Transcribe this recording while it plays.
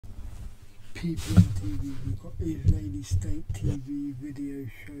people on TV. We've got Israeli state TV video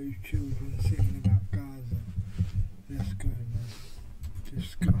shows children singing about Gaza. Let's go, man.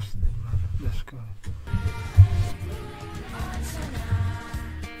 Disgusting, man. Let's go.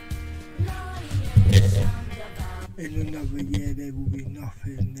 In another year there will be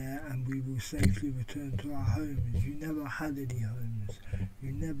nothing there and we will safely return to our homes. You never had any homes.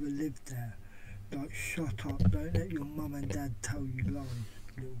 You never lived there. Like, shut up. Don't let your mum and dad tell you lies,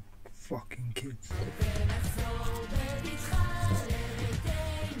 little fucking kids.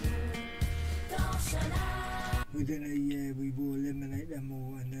 Within a year we will eliminate them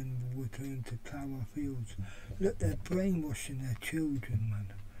all and then we'll return to plough our fields. Look, they're brainwashing their children,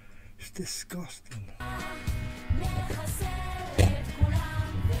 man. It's disgusting.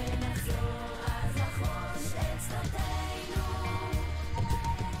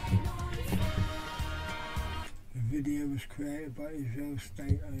 The video was created by Israel's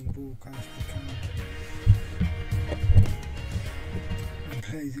state-owned broadcaster and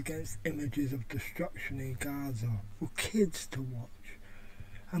plays against images of destruction in Gaza for kids to watch.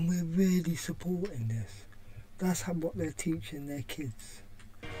 And we're really supporting this. That's what they're teaching their kids.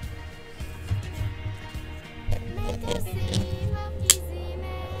 What was that?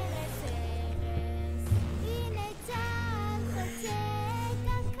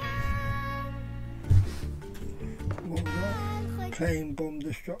 Plane bomb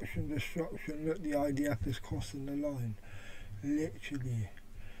destruction. Look, the IDF is crossing the line. Literally.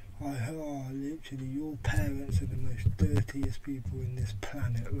 Literally, your parents are the most dirtiest people in this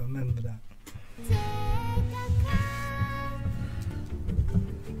planet. Remember that.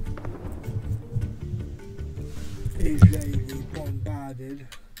 Israeli bombarded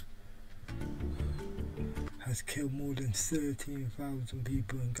has killed more than 13,000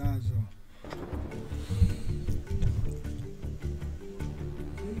 people in Gaza.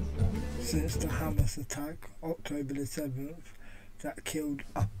 Since the Hamas attack, October the 7th, that killed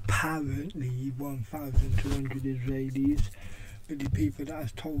apparently 1,200 Israelis, but the people that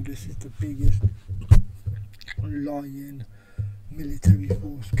has told us is the biggest lying military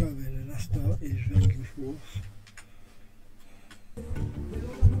force going, and that's the Israeli force.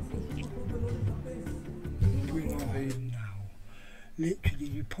 Bring her home now. Literally,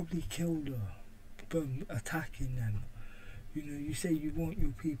 you probably killed her from attacking them. You know, you say you want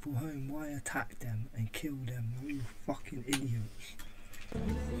your people home, why attack them and kill them? Are you fucking idiots?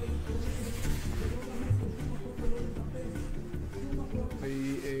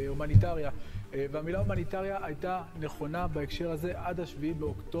 הומניטריה, והמילה הומניטריה הייתה נכונה בהקשר הזה עד ה7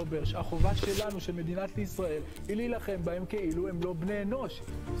 באוקטובר. החובה שלנו, של מדינת ישראל, היא להילחם בהם כאילו הם לא בני אנוש.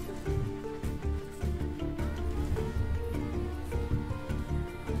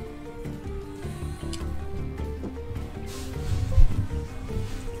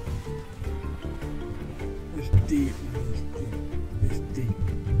 Deep. It's deep.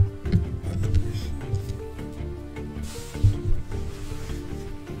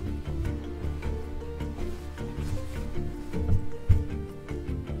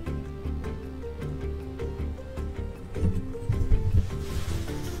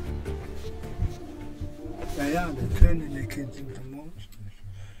 They're turning their kids into monsters.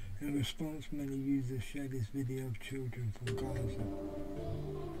 In response, many users share this video of children from Gaza.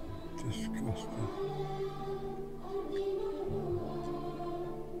 Disgusting.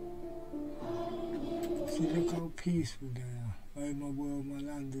 See, look how peaceful they are. Oh my world, my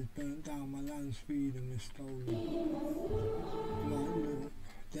land is burnt down, my land's freedom is stolen. Like, look,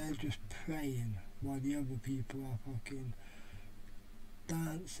 they're just praying while the other people are fucking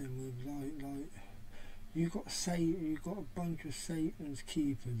dancing with like you got a bunch of Satan's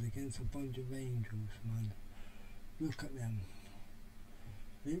keepers against a bunch of angels, man. Look at them.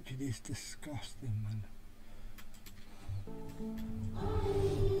 Literally, it's disgusting, man.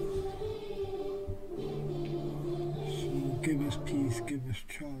 So give us peace, give us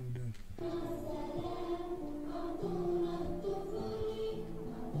childhood.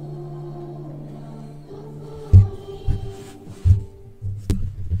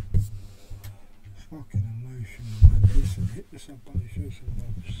 It's fucking emotional, man. Listen, hit this up on the show some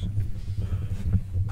loves.